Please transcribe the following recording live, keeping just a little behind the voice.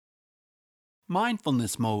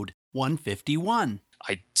Mindfulness Mode 151.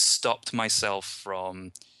 I stopped myself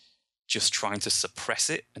from just trying to suppress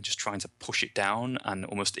it and just trying to push it down and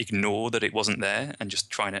almost ignore that it wasn't there and just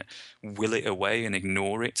trying to will it away and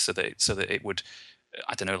ignore it so that it would,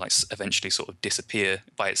 I don't know, like eventually sort of disappear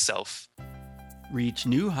by itself. Reach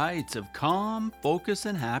new heights of calm, focus,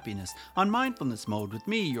 and happiness on Mindfulness Mode with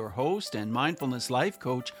me, your host and mindfulness life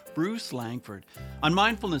coach, Bruce Langford. On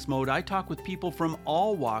Mindfulness Mode, I talk with people from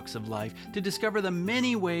all walks of life to discover the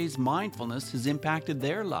many ways mindfulness has impacted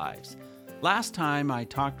their lives. Last time I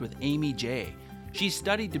talked with Amy J. She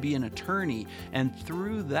studied to be an attorney and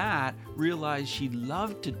through that realized she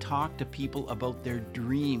loved to talk to people about their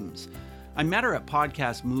dreams. I met her at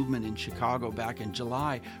Podcast Movement in Chicago back in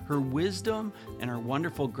July. Her wisdom and her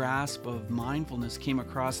wonderful grasp of mindfulness came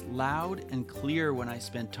across loud and clear when I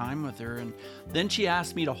spent time with her. And then she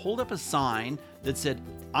asked me to hold up a sign that said,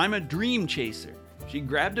 "I'm a dream chaser." She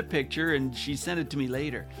grabbed a picture and she sent it to me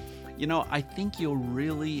later. You know, I think you'll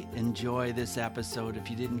really enjoy this episode if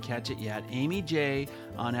you didn't catch it yet. Amy J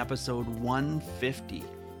on episode 150.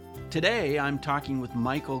 Today, I'm talking with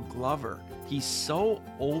Michael Glover. He's so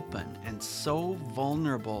open and so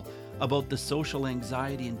vulnerable about the social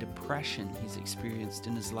anxiety and depression he's experienced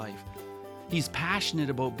in his life. He's passionate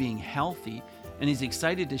about being healthy, and he's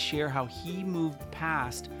excited to share how he moved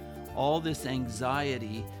past all this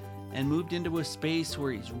anxiety and moved into a space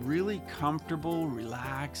where he's really comfortable,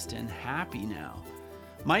 relaxed, and happy now.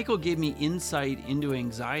 Michael gave me insight into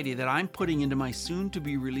anxiety that I'm putting into my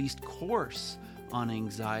soon-to-be-released course on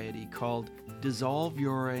anxiety called Dissolve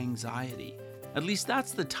Your Anxiety. At least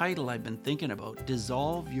that's the title I've been thinking about,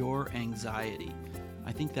 Dissolve Your Anxiety.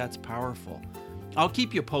 I think that's powerful. I'll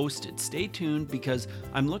keep you posted. Stay tuned because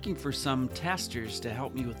I'm looking for some testers to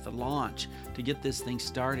help me with the launch to get this thing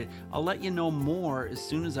started. I'll let you know more as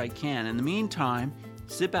soon as I can. In the meantime,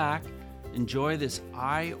 sit back, enjoy this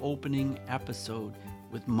eye-opening episode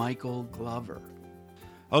with Michael Glover.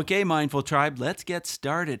 Okay, Mindful Tribe, let's get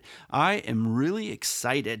started. I am really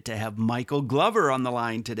excited to have Michael Glover on the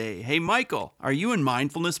line today. Hey, Michael, are you in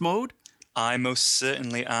mindfulness mode? I most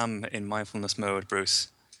certainly am in mindfulness mode,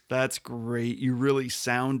 Bruce. That's great. You really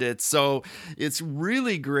sound it. So it's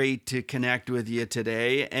really great to connect with you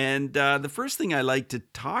today. And the first thing I like to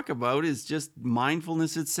talk about is just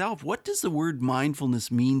mindfulness itself. What does the word mindfulness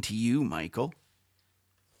mean to you, Michael?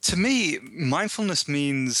 To me, mindfulness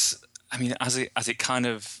means, I mean, as it kind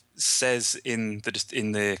of says in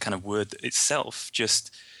the kind of word itself,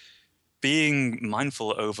 just being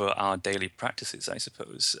mindful over our daily practices, I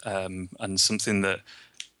suppose, and something that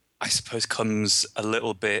I suppose comes a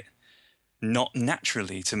little bit not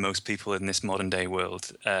naturally to most people in this modern day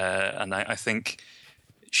world, and I think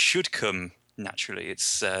should come naturally.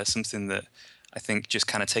 It's something that I think just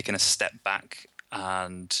kind of taking a step back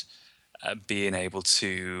and being able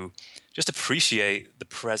to just appreciate the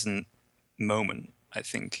present moment, I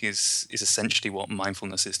think is essentially what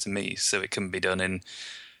mindfulness is to me. So it can be done in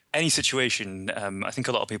any situation. I think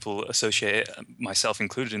a lot of people associate it, myself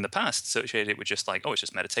included in the past, associate it with just like, oh, it's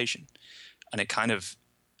just meditation. And it kind of,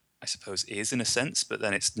 I suppose, is in a sense, but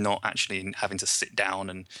then it's not actually having to sit down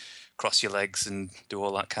and cross your legs and do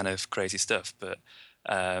all that kind of crazy stuff. But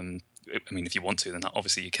I mean, if you want to, then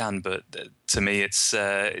obviously you can. But to me, it's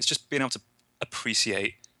just being able to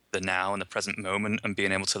appreciate the now and the present moment and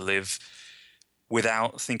being able to live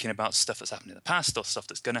without thinking about stuff that's happened in the past or stuff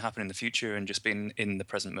that's going to happen in the future and just being in the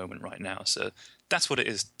present moment right now. So that's what it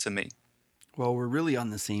is to me. Well, we're really on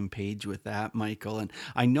the same page with that, Michael. And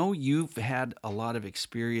I know you've had a lot of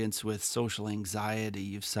experience with social anxiety.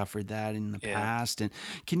 You've suffered that in the past. And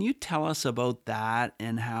can you tell us about that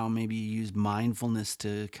and how maybe you use mindfulness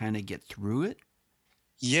to kind of get through it?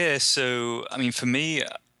 Yeah. So, I mean, for me,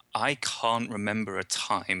 I can't remember a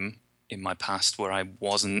time in my past where I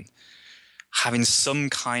wasn't having some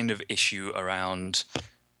kind of issue around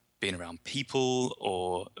being around people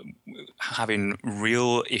or having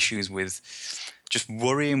real issues with just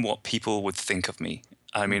worrying what people would think of me.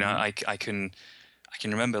 I mean, I can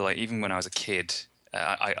remember, like, even when I was a kid,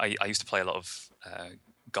 I used to play a lot of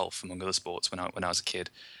golf among other sports when I was a kid,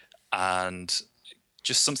 and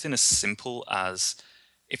just something as simple as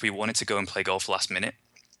if we wanted to go and play golf last minute.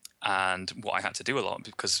 And what I had to do a lot,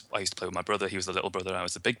 because I used to play with my brother, he was the little brother, I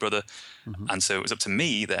was the big brother. And so it was up to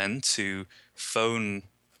me then to phone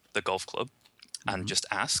the golf club and just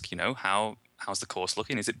ask, you know, how's the course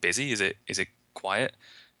looking? Is it busy? Is it quiet?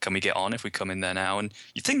 Can we get on if we come in there now? And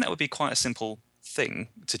you'd think that would be quite a simple thing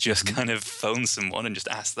to just kind of phone someone and just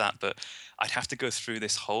ask that. But I'd have to go through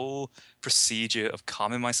this whole procedure of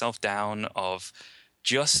calming myself down, of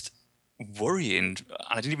just worrying.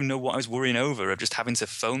 I didn't even know what I was worrying over, of just having to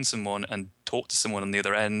phone someone and talk to someone on the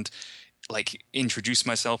other end, like introduce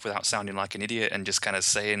myself without sounding like an idiot and just kind of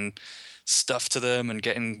saying stuff to them and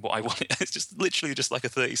getting what I wanted. It's just literally just like a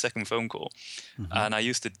 30-second phone call. Mm-hmm. And I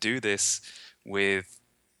used to do this with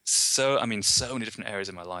so many different areas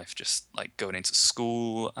of my life, just like going into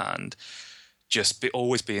school and just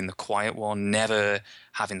always being the quiet one, never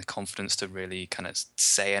having the confidence to really kind of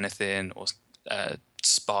say anything or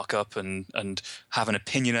spark up and have an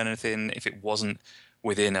opinion on anything if it wasn't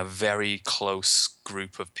within a very close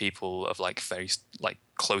group of people, of like very like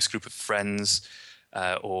close group of friends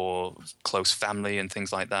or close family and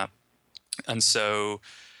things like that. And so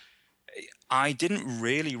I didn't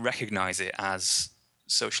really recognize it as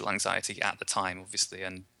social anxiety at the time, obviously,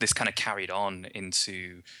 and this kind of carried on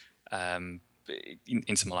into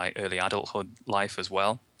my early adulthood life as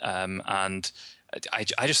well. And I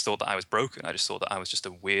just thought that I was broken. I just thought that I was just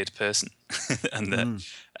a weird person, and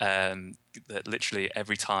that literally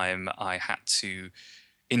every time I had to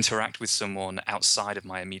interact with someone outside of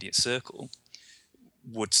my immediate circle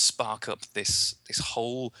would spark up this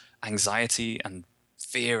whole anxiety and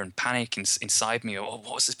fear and panic inside me. Oh,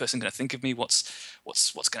 what's this person going to think of me? What's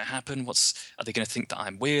going to happen? Are they going to think that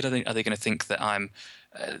I'm weird? Are they going to think that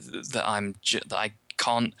that I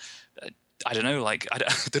can't? I don't know. Like I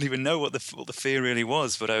don't even know what the fear really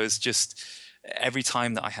was. But I was just, every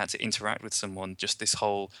time that I had to interact with someone, just this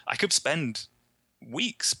whole, I could spend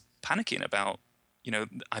weeks panicking about,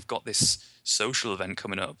 I've got this social event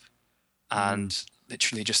coming up, and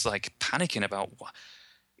literally just like panicking about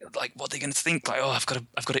what they're going to think. Like, oh, I've got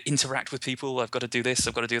to interact with people. I've got to do this.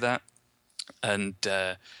 I've got to do that. And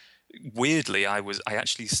weirdly, I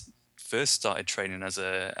actually first started training as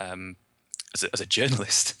a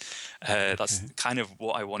journalist. That's kind of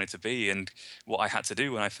what I wanted to be, and what I had to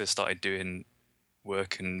do when I first started doing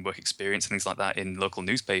work and work experience and things like that in local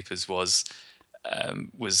newspapers was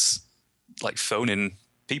like phoning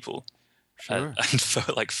people. Sure.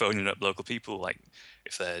 And like phoning up local people, like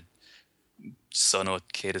if their son or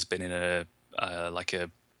kid has been in a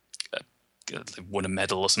won a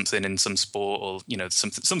medal or something in some sport, or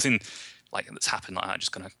something like that's happened like that.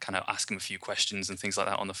 Just gonna kind of ask them a few questions and things like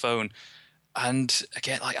that on the phone. And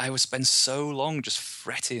again, like I would spend so long just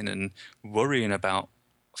fretting and worrying about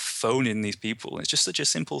phoning these people. It's just such a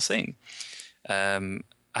simple thing, and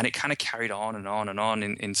it kind of carried on and on and on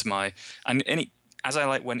into my as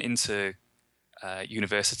I went into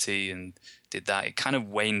university and did that, it kind of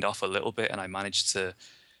waned off a little bit, and I managed to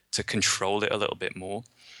control it a little bit more.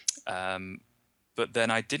 But then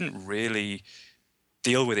I didn't really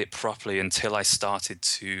deal with it properly until I started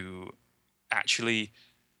to actually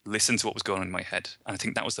listen to what was going on in my head. And I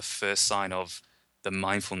think that was the first sign of the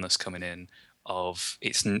mindfulness coming in. I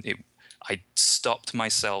stopped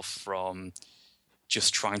myself from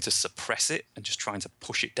just trying to suppress it and just trying to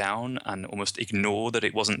push it down and almost ignore that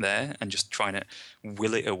it wasn't there, and just trying to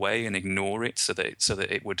will it away and ignore it so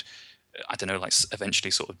that it would, I don't know, like eventually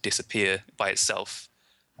sort of disappear by itself.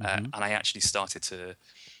 And I actually started to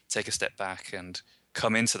take a step back and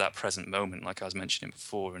come into that present moment, like I was mentioning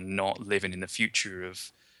before, and not living in the future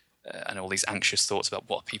of and all these anxious thoughts about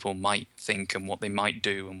what people might think and what they might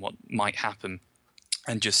do and what might happen,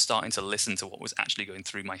 and just starting to listen to what was actually going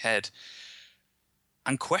through my head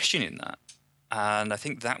and questioning that. And I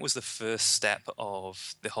think that was the first step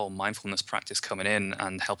of the whole mindfulness practice coming in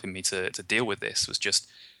and helping me to deal with this, was just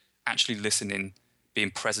actually listening,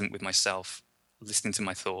 being present with myself, listening to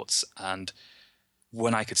my thoughts. And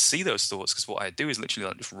when I could see those thoughts, because what I do is literally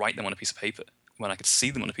like just write them on a piece of paper. When I could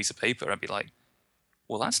see them on a piece of paper, I'd be like,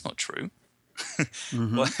 well, that's not true.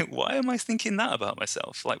 Why am I thinking that about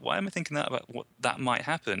myself? Like, why am I thinking that about what that might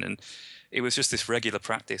happen? And it was just this regular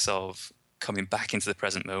practice of coming back into the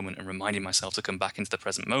present moment and reminding myself to come back into the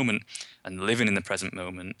present moment and living in the present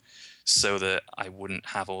moment, so that I wouldn't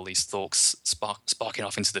have all these thoughts sparking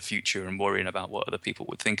off into the future and worrying about what other people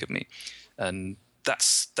would think of me. And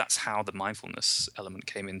that's how the mindfulness element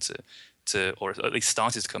came into, or at least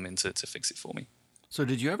started to come in to fix it for me. So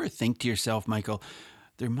did you ever think to yourself, Michael,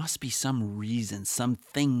 there must be some reason,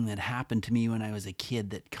 something that happened to me when I was a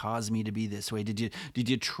kid that caused me to be this way? Did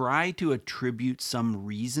you try to attribute some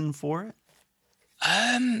reason for it?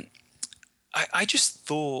 I just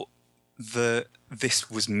thought that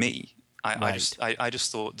this was me. I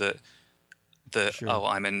just thought that Sure. oh,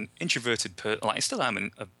 I'm an introverted person. Like, I still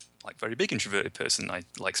am a very big introverted person. I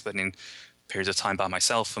like spending periods of time by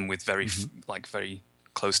myself and with very very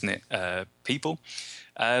close knit people.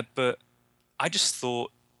 But I just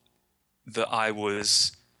thought that I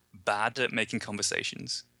was bad at making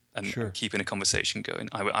conversations and keeping a conversation going.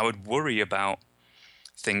 I would worry about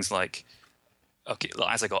things like, okay,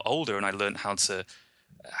 as I got older and I learned how to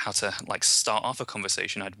like start off a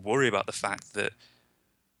conversation, I'd worry about the fact that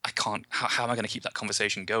I can't. How am I going to keep that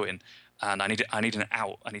conversation going? And I need an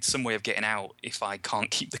out. I need some way of getting out if I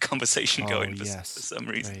can't keep the conversation Oh, going for yes. some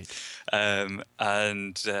reason.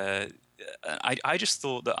 Right. I just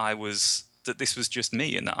thought that this was just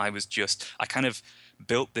me, and that I kind of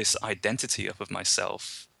built this identity up of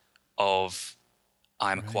myself of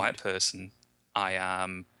I'm a quiet Right. person. I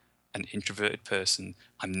am an introverted person.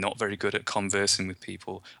 I'm not very good at conversing with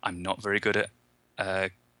people. I'm not very good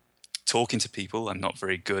at talking to people. I'm not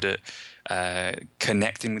very good at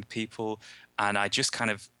connecting with people. And I just kind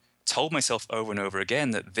of told myself over and over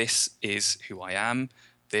again that this is who I am.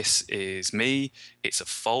 This is me. It's a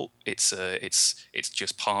fault. It's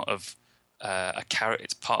just part of a character.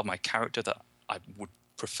 It's part of my character that I would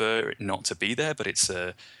prefer it not to be there, but it's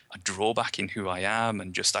a drawback in who I am.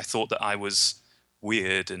 And just I thought that I was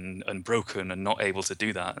weird and broken and not able to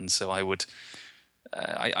do that. And so I would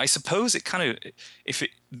I suppose it kind of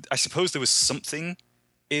I suppose there was something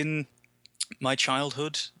in my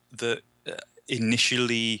childhood that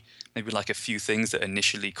initially, maybe like a few things that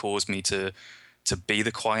initially caused me to be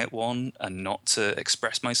the quiet one and not to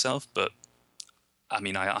express myself. But I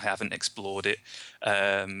mean, I haven't explored it.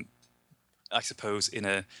 I suppose in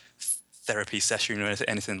a therapy session or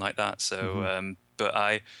anything like that. So,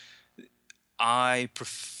 but I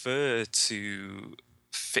prefer to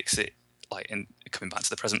fix it, like in coming back to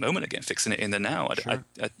the present moment again, fixing it in the now. Sure.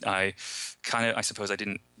 I suppose I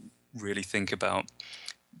didn't really think about.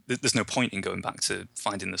 There's no point in going back to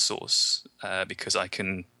finding the source because I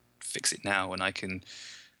can fix it now, and I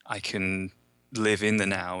can live in the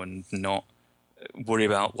now and not worry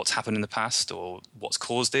about what's happened in the past or what's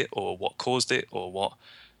caused it or what caused it or what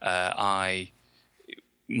I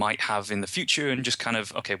might have in the future, and just kind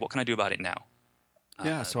of, okay, what can I do about it now?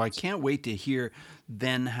 Yeah, so I can't wait to hear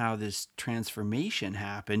then how this transformation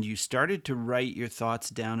happened. You started to write your thoughts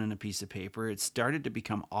down on a piece of paper. It started to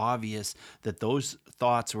become obvious that those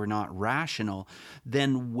thoughts were not rational.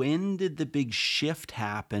 Then when did the big shift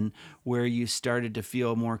happen where you started to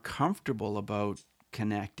feel more comfortable about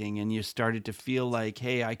connecting and you started to feel like,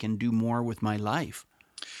 hey, I can do more with my life?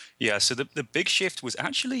 Yeah, so the big shift was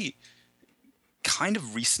actually kind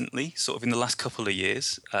of recently, sort of in the last couple of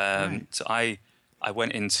years. Right. So I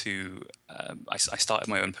went into I started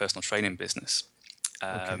my own personal training business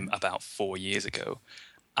Okay. about 4 years ago,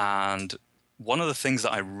 and one of the things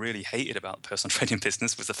that I really hated about the personal training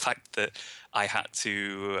business was the fact that I had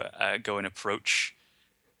to go and approach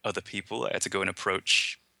other people. I had to go and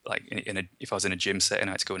approach, like if I was in a gym setting,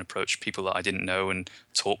 I had to go and approach people that I didn't know and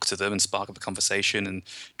talk to them and spark up a conversation and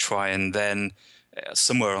try and then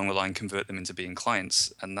somewhere along the line convert them into being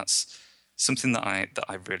clients. And that's something that I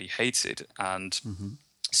really hated. And Mm-hmm.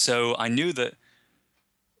 so I knew that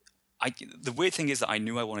the weird thing is that I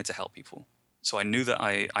knew I wanted to help people. So I knew that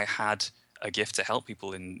I had a gift to help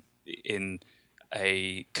people in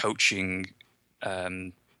a coaching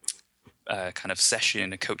kind of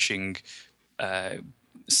session, a coaching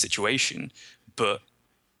situation, but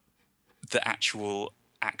the actual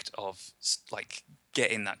act of like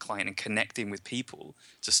getting that client and connecting with people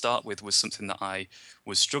to start with was something that I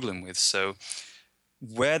was struggling with. So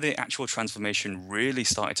where the actual transformation really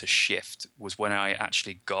started to shift was when I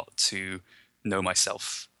actually got to know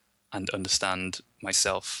myself and understand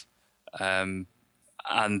myself. And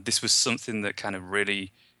this was something that kind of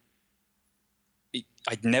really,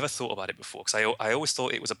 I'd never thought about it before, because I always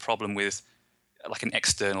thought it was a problem with like an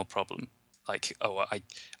external problem. Like, oh,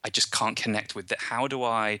 I just can't connect with that. How do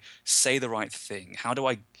I say the right thing? How do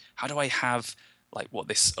I have like what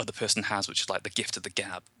this other person has, which is like the gift of the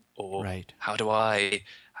gab? Or Right. how do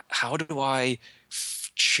I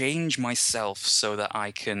change myself so that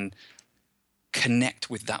I can connect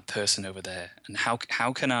with that person over there? And how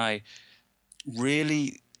can I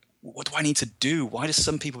really, what do I need to do? Why do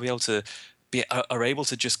some people are able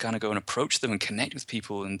to just kind of go and approach them and connect with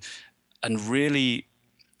people and really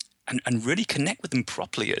and really connect with them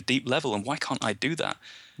properly at a deep level? And why can't I do that?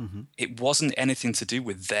 Mm-hmm. It wasn't anything to do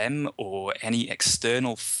with them or any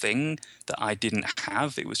external thing that I didn't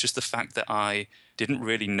have. It was just the fact that I didn't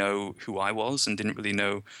really know who I was and didn't really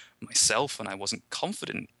know myself, and I wasn't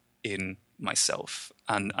confident in myself,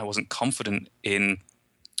 and I wasn't confident in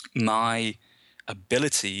my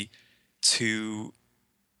ability to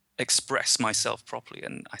express myself properly.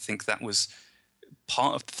 And I think that was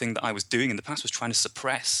part of the thing that I was doing in the past, was trying to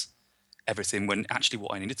suppress everything, when actually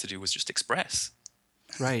what I needed to do was just express.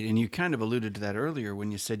 Right. And you kind of alluded to that earlier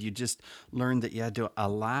when you said you just learned that you had to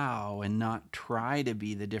allow and not try to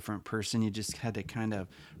be the different person. You just had to kind of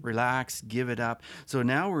relax, give it up. So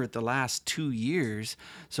now we're at the last 2 years.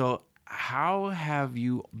 So how have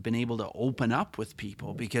you been able to open up with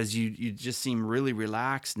people? Because you just seem really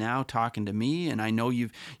relaxed now talking to me. And I know your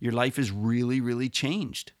life has really, really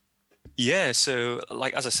changed. Yeah, so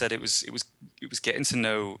like as I said, it was getting to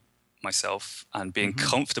know myself and being Mm-hmm.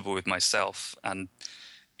 comfortable with myself, and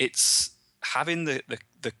it's having the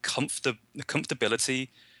comfortability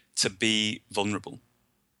to be vulnerable.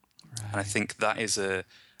 And I Right. think that is a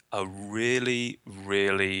really,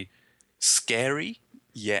 really scary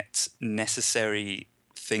yet necessary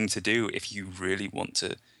thing to do if you really want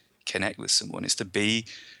to connect with someone, is to be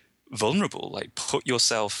vulnerable, like put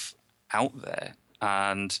yourself out there.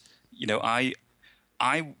 And I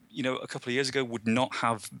a couple of years ago would not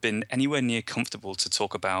have been anywhere near comfortable to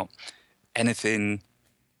talk about anything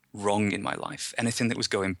wrong in my life, anything that was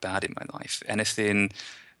going bad in my life, anything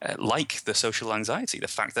like the social anxiety, the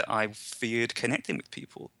fact that I feared connecting with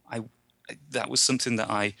people. That was something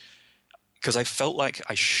that because I felt like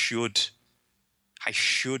I should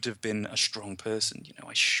have been a strong person.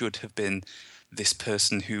 I should have been this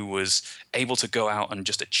person who was able to go out and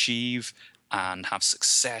just achieve and have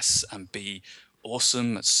success and be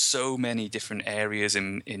awesome at so many different areas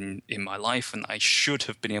in my life. And I should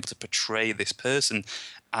have been able to portray this person.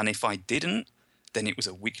 And if I didn't, then it was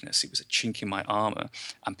a weakness. It was a chink in my armor.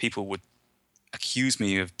 And people would accuse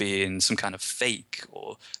me of being some kind of fake,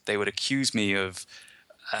 or they would accuse me of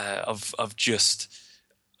just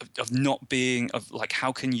of not being of like,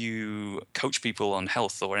 how can you coach people on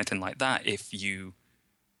health or anything like that if you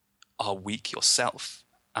are weak yourself?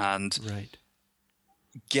 And Right.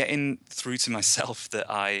 getting through to myself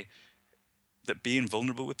that being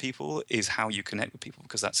vulnerable with people is how you connect with people,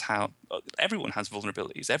 because that's how everyone has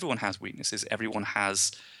vulnerabilities, everyone has weaknesses, everyone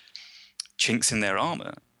has chinks in their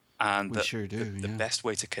armor, and We that sure do. the Yeah. best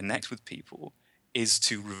way to connect with people is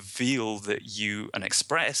to reveal that and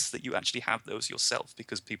express that you actually have those yourself,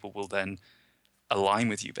 because people will then align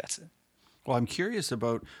with you better. Well, I'm curious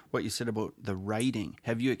about what you said about the writing.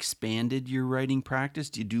 Have you expanded your writing practice?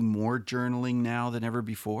 Do you do more journaling now than ever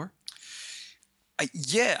before?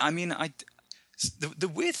 Yeah, I mean, the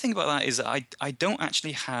weird thing about that is that I don't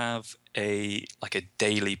actually have a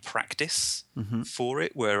daily practice Mm-hmm. for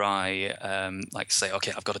it where I like say,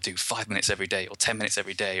 okay, I've got to do 5 minutes every day or 10 minutes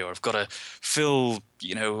every day, or I've got to fill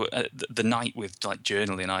the night with like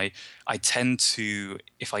journaling. I tend to,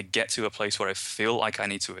 if I get to a place where I feel like I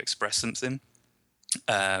need to express something,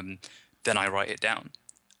 then I write it down,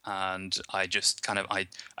 and I just kind of I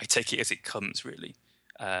take it as it comes, really.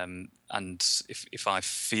 And if I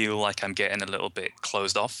feel like I'm getting a little bit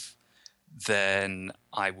closed off, then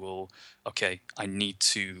I will, okay, I need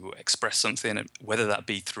to express something, whether that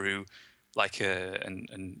be through like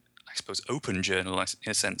an I suppose open journal,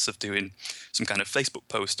 in a sense of doing some kind of Facebook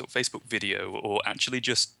post or Facebook video, or actually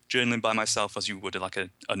just journaling by myself as you would like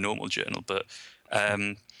a normal journal. But Sure.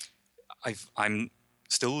 um, I'm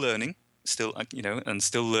still learning, and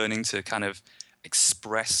still learning to kind of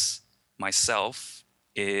express myself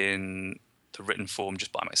in the written form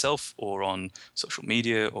just by myself or on social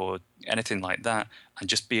media or anything like that, and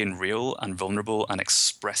just being real and vulnerable and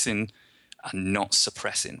expressing and not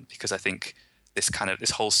suppressing. Because I think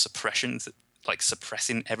this whole suppression, like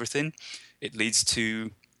suppressing everything, it leads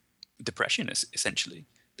to depression, essentially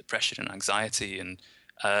depression and anxiety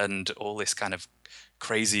and all this kind of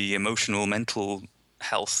crazy emotional mental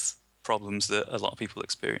health problems that a lot of people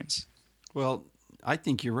experience. Well, I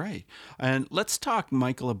think you're right. And let's talk,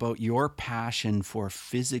 Michael, about your passion for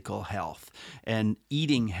physical health and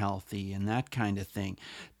eating healthy and that kind of thing.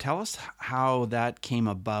 Tell us how that came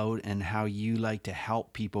about and how you like to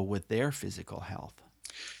help people with their physical health.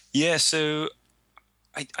 Yeah, so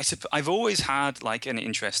I've always had like an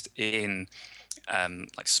interest in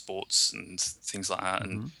like sports and things like that.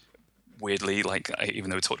 And Mm-hmm. weirdly, like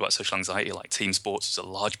even though we talked about social anxiety, like team sports was a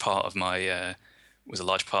large part of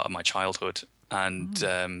my childhood. And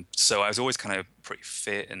Mm. so I was always kind of pretty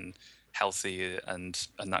fit and healthy and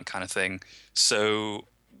that kind of thing. So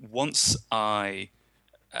once I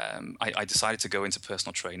decided to go into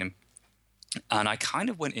personal training, and I kind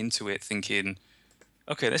of went into it thinking,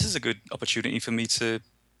 okay, this is a good opportunity for me to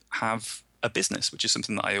have a business, which is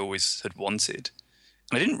something that I always had wanted.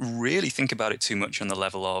 And I didn't really think about it too much on the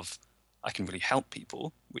level of I can really help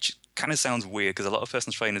people, which kind of sounds weird because a lot of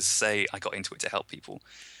personal trainers say I got into it to help people.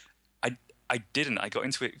 I I didn't. I got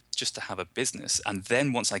into it just to have a business. And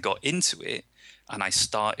then once I got into it and I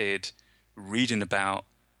started reading about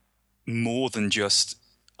more than just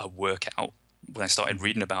a workout, when I started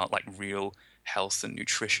reading about like real health and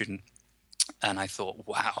nutrition, and I thought,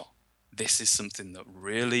 wow, this is something that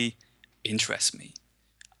really interests me.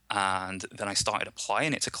 And then I started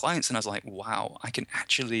applying it to clients, and I was like, wow, I can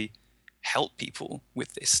actually help people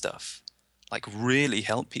with this stuff, like really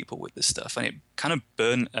help people with this stuff. And it kind of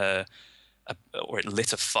burned or it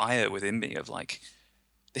lit a fire within me of like,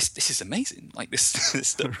 this is amazing. Like this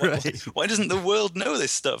stuff. Right. Why doesn't the world know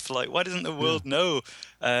this stuff? Like, why doesn't the Yeah. world know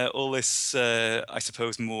all this? I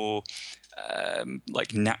suppose more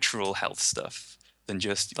like natural health stuff than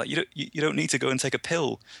just like you don't need to go and take a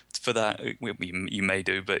pill for that. You may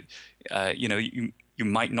do, but you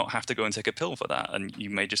might not have to go and take a pill for that, and you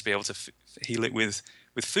may just be able to heal it with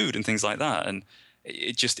food and things like that. And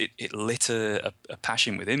it lit a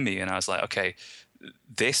passion within me, and I was like, okay,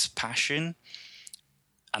 this passion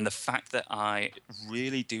and the fact that I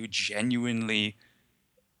really do genuinely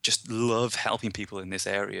just love helping people in this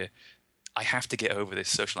area, I have to get over this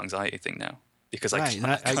social anxiety thing now, because Right.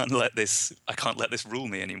 I can't let this rule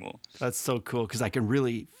me anymore. That's so cool because I can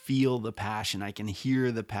really feel the passion. I can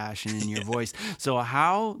hear the passion in your voice. So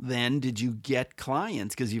how then did you get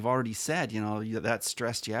clients? Because you've already said, that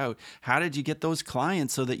stressed you out. How did you get those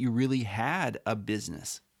clients so that you really had a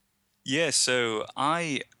business? Yeah, so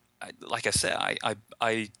like I said,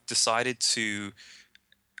 I decided to,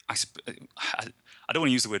 I don't want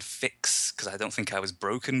to use the word fix because I don't think I was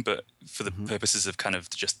broken, but for the purposes of kind of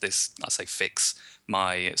just this, I'll say fix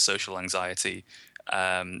my social anxiety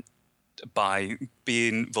by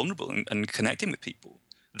being vulnerable and connecting with people.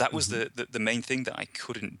 That was the main thing that I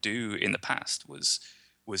couldn't do in the past was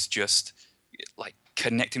just like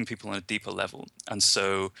connecting with people on a deeper level. And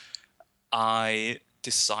so I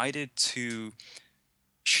decided to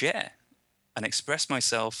share and express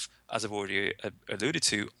myself, as I've already alluded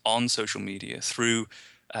to, on social media through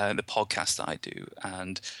the podcast that I do,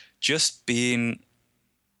 and just being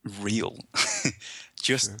real,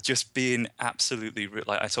 just being absolutely real.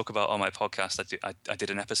 Like I talk about on my podcast, I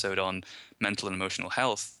did an episode on mental and emotional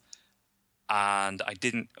health, and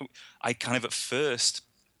I kind of at first,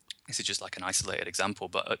 this is just like an isolated example,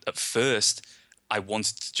 but at first I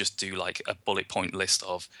wanted to just do like a bullet point list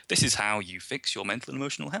of this is how you fix your mental and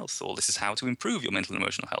emotional health, or this is how to improve your mental and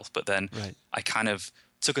emotional health. But then I kind of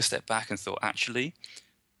took a step back and thought, actually,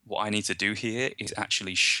 what I need to do here is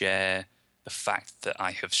actually share the fact that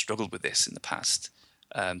I have struggled with this in the past,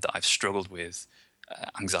 that I've struggled with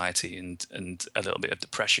anxiety and a little bit of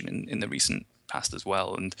depression in the recent past as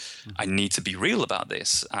well. And I need to be real about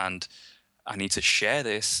this, and I need to share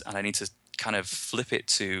this, and I need to kind of flip it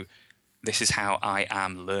to, this is how I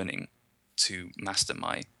am learning to master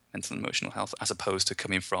my mental and emotional health, as opposed to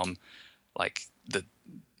coming from like the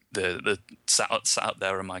sat up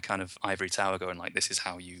there in my kind of ivory tower going like, this is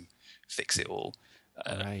how you fix it all.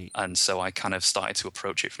 Right. And so I kind of started to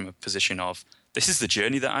approach it from a position of, this is the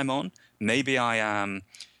journey that I'm on. Maybe I am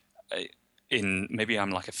maybe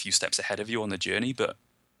I'm like a few steps ahead of you on the journey, but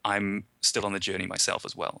I'm still on the journey myself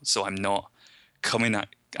as well. So I'm not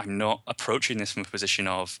approaching this from a position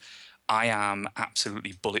of, I am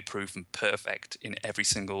absolutely bulletproof and perfect in every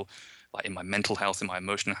single, like in my mental health, in my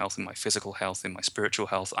emotional health, in my physical health, in my spiritual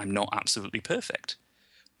health. I'm not absolutely perfect,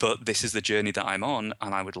 but this is the journey that I'm on,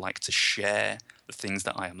 and I would like to share the things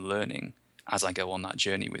that I am learning as I go on that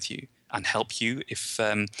journey with you, and help you.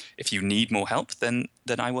 If you need more help, then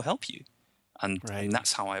I will help you, and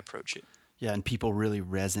that's how I approach it. Yeah, and people really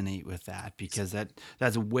resonate with that, because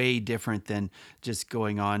that's way different than just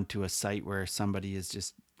going on to a site where somebody is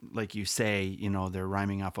just, like you say, they're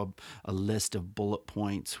rhyming off a list of bullet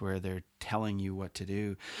points where they're telling you what to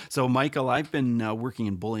do. So, Michael, I've been working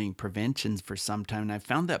in bullying prevention for some time, and I've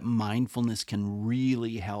found that mindfulness can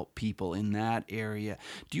really help people in that area.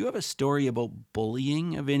 Do you have a story about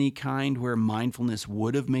bullying of any kind where mindfulness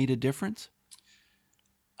would have made a difference?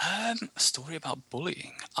 A story about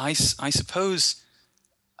bullying. I suppose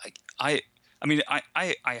I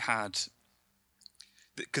had,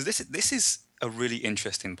 because this is a really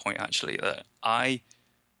interesting point actually, that I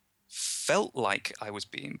felt like I was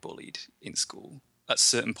being bullied in school at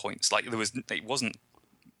certain points. Like it wasn't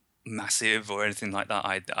massive or anything like that.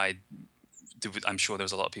 I'm sure there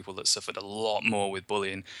was a lot of people that suffered a lot more with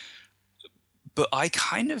bullying, but I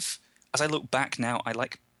kind of, as I look back now, I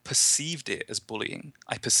perceived it as bullying.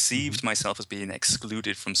 I perceived myself as being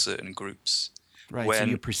excluded from certain groups. Right. So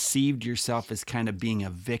you perceived yourself as kind of being a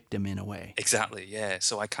victim in a way. Exactly. Yeah.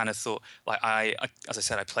 So I kind of thought, like, as I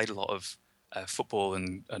said, I played a lot of football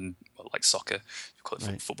and like soccer. We call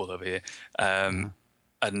it football over here. And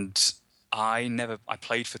I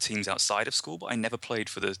played for teams outside of school, but I never played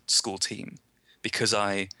for the school team, because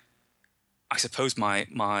I suppose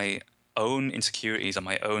my own insecurities and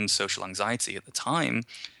my own social anxiety at the time,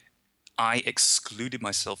 I excluded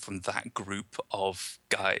myself from that group of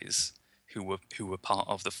guys who were part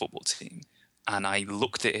of the football team, and I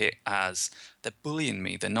looked at it as they're bullying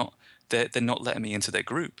me. They're not letting me into their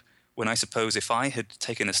group. When I suppose if I had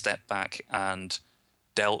taken a step back and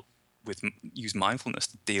used mindfulness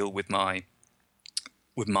to deal with my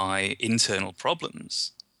internal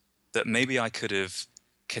problems, that maybe I could have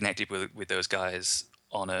connected with those guys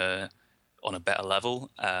on a better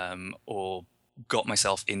level, or got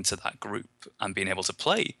myself into that group and being able to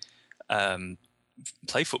play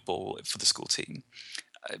football for the school team.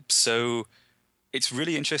 So it's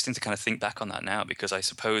really interesting to kind of think back on that now, because I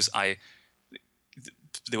suppose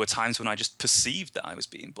there were times when I just perceived that I was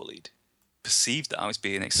being bullied, perceived that I was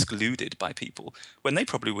being excluded by people, when they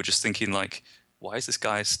probably were just thinking like, why is this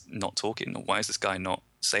guy not talking? Or why is this guy not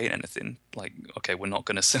saying anything? Like, okay, we're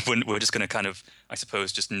just going to kind of, I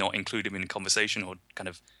suppose, just not include him in the conversation, or kind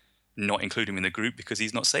of not include him in the group because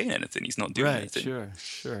he's not saying anything. He's not doing anything.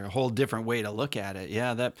 Sure. A whole different way to look at it.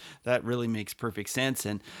 Yeah, that really makes perfect sense.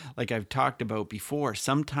 And like I've talked about before,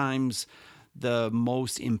 sometimes the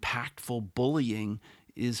most impactful bullying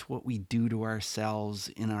is what we do to ourselves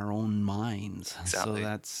in our own minds. Exactly. So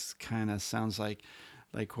that's kind of sounds like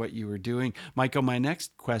what you were doing. Michael, my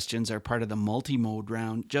next questions are part of the multi-mode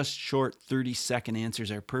round. Just short 30-second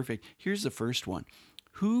answers are perfect. Here's the first one.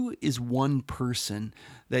 Who is one person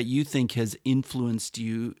that you think has influenced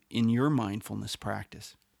you in your mindfulness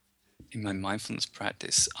practice? In my mindfulness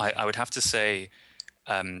practice, I would have to say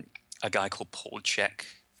a guy called Paul Chek.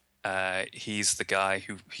 He's the guy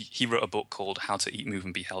who he wrote a book called How to Eat, Move,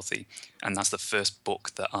 and Be Healthy. And that's the first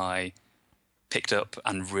book that I picked up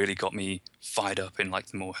and really got me fired up in like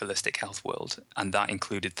the more holistic health world. And that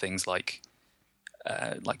included things like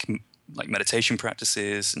meditation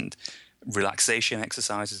practices and relaxation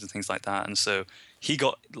exercises and things like that. And so his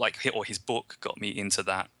book got me into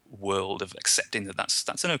that world of accepting that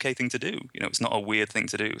that's an okay thing to do. You know, it's not a weird thing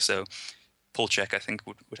to do. So Paul Chek, I think,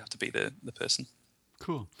 would have to be the person.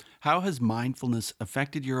 Cool. How has mindfulness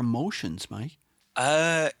affected your emotions, Mike?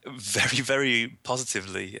 Very, very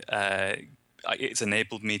positively. It's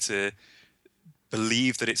enabled me to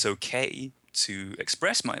believe that it's okay to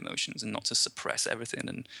express my emotions and not to suppress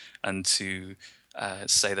everything, and to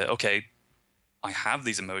say that, okay, I have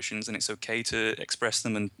these emotions and it's okay to express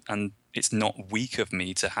them, and it's not weak of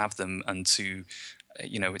me to have them, and to,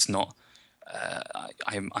 it's not,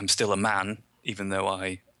 I'm still a man, even though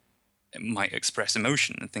I might express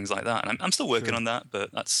emotion and things like that. And I'm still working on that,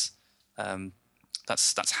 but that's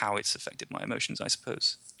how it's affected my emotions, I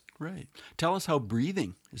suppose. Right. Tell us how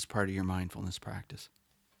breathing is part of your mindfulness practice.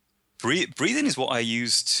 Breathing is what I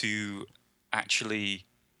use to actually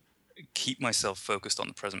keep myself focused on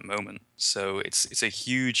the present moment. So it's a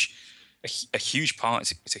huge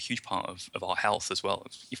part. It's a huge part of our health as well.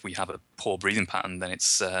 If we have a poor breathing pattern, then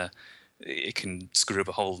it can screw up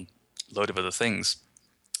a whole load of other things.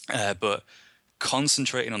 But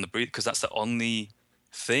concentrating on the breath, because that's the only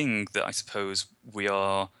thing that I suppose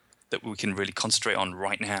that we can really concentrate on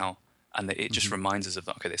right now, and that it just reminds us of,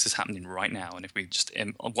 okay, this is happening right now. And if we just,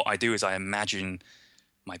 what I do is I imagine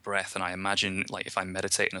my breath, and I imagine, like, if I'm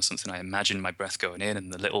meditating or something, I imagine my breath going in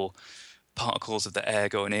and the little particles of the air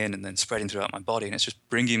going in and then spreading throughout my body, and it's just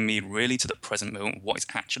bringing me really to the present moment, what is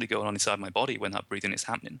actually going on inside my body when that breathing is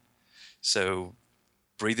happening. So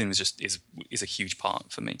breathing is a huge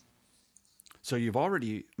part for me. So you've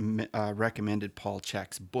already recommended Paul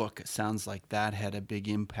Chek's book. It sounds like that had a big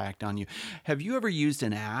impact on you. Have you ever used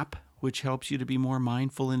an app which helps you to be more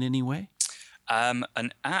mindful in any way?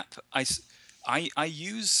 An app, I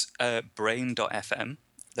use Brain.fm.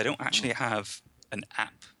 They don't actually have an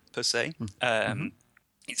app per se.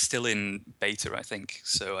 It's still in beta, I think.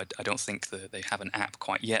 So I don't think that they have an app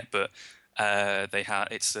quite yet, but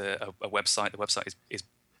it's a website. The website is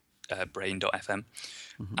Brain.fm,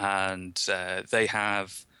 and they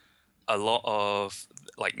have a lot of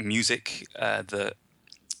like music that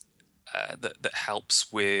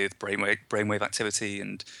helps with brainwave activity,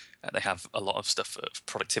 and they have a lot of stuff for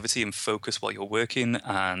productivity and focus while you're working,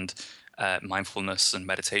 and mindfulness and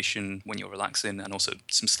meditation when you're relaxing, and also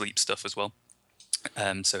some sleep stuff as well.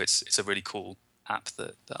 So it's a really cool app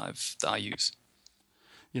that I use.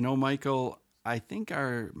 You know, Michael, I think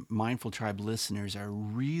our Mindful Tribe listeners are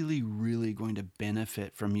really, really going to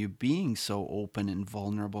benefit from you being so open and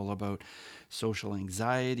vulnerable about social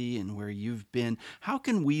anxiety and where you've been. How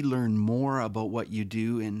can we learn more about what you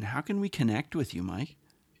do, and how can we connect with you, Mike?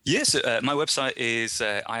 Yes, my website is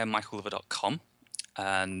IamMichaelLover.com.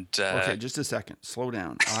 And okay, just a second. Slow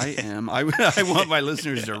down. I want my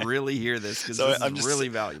listeners to really hear this because this is really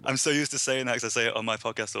valuable. I'm so used to saying that because I say it on my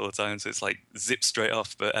podcast all the time, so it's like zip straight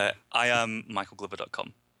off. But I am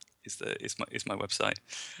michaelglover.com is my website,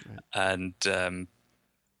 right. And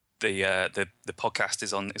the podcast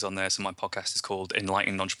is on there. So my podcast is called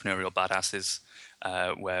Enlightened Entrepreneurial Badasses,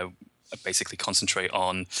 where I basically concentrate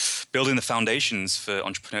on building the foundations for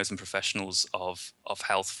entrepreneurs and professionals of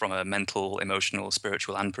health from a mental, emotional,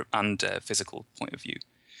 spiritual, and physical point of view.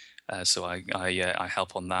 So I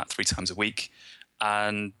help on that 3 times a week,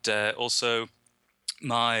 and also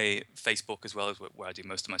my Facebook as well is where I do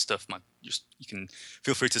most of my stuff. You can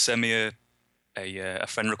feel free to send me a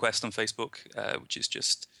friend request on Facebook, which is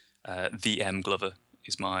just the M Glover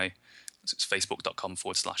is my. So it's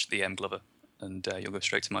facebook.com/the M Glover. And you'll go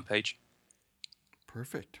straight to my page.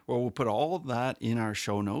 Perfect. Well, we'll put all of that in our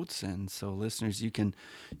show notes, and so listeners, you can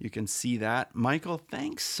see that. Michael,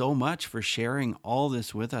 thanks so much for sharing all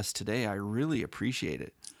this with us today. I really appreciate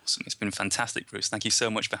it. Awesome. It's been fantastic, Bruce. Thank you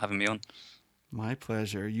so much for having me on. My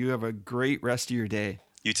pleasure. You have a great rest of your day.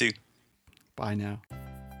 You too. Bye now.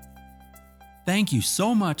 Thank you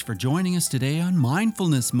so much for joining us today on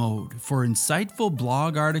Mindfulness Mode. For insightful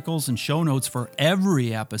blog articles and show notes for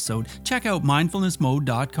every episode, check out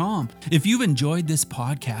mindfulnessmode.com. If you've enjoyed this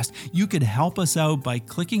podcast, you could help us out by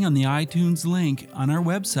clicking on the iTunes link on our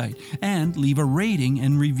website and leave a rating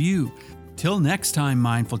and review. Till next time,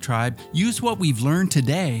 Mindful Tribe, use what we've learned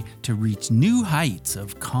today to reach new heights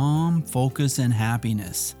of calm, focus, and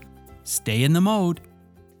happiness. Stay in the mode.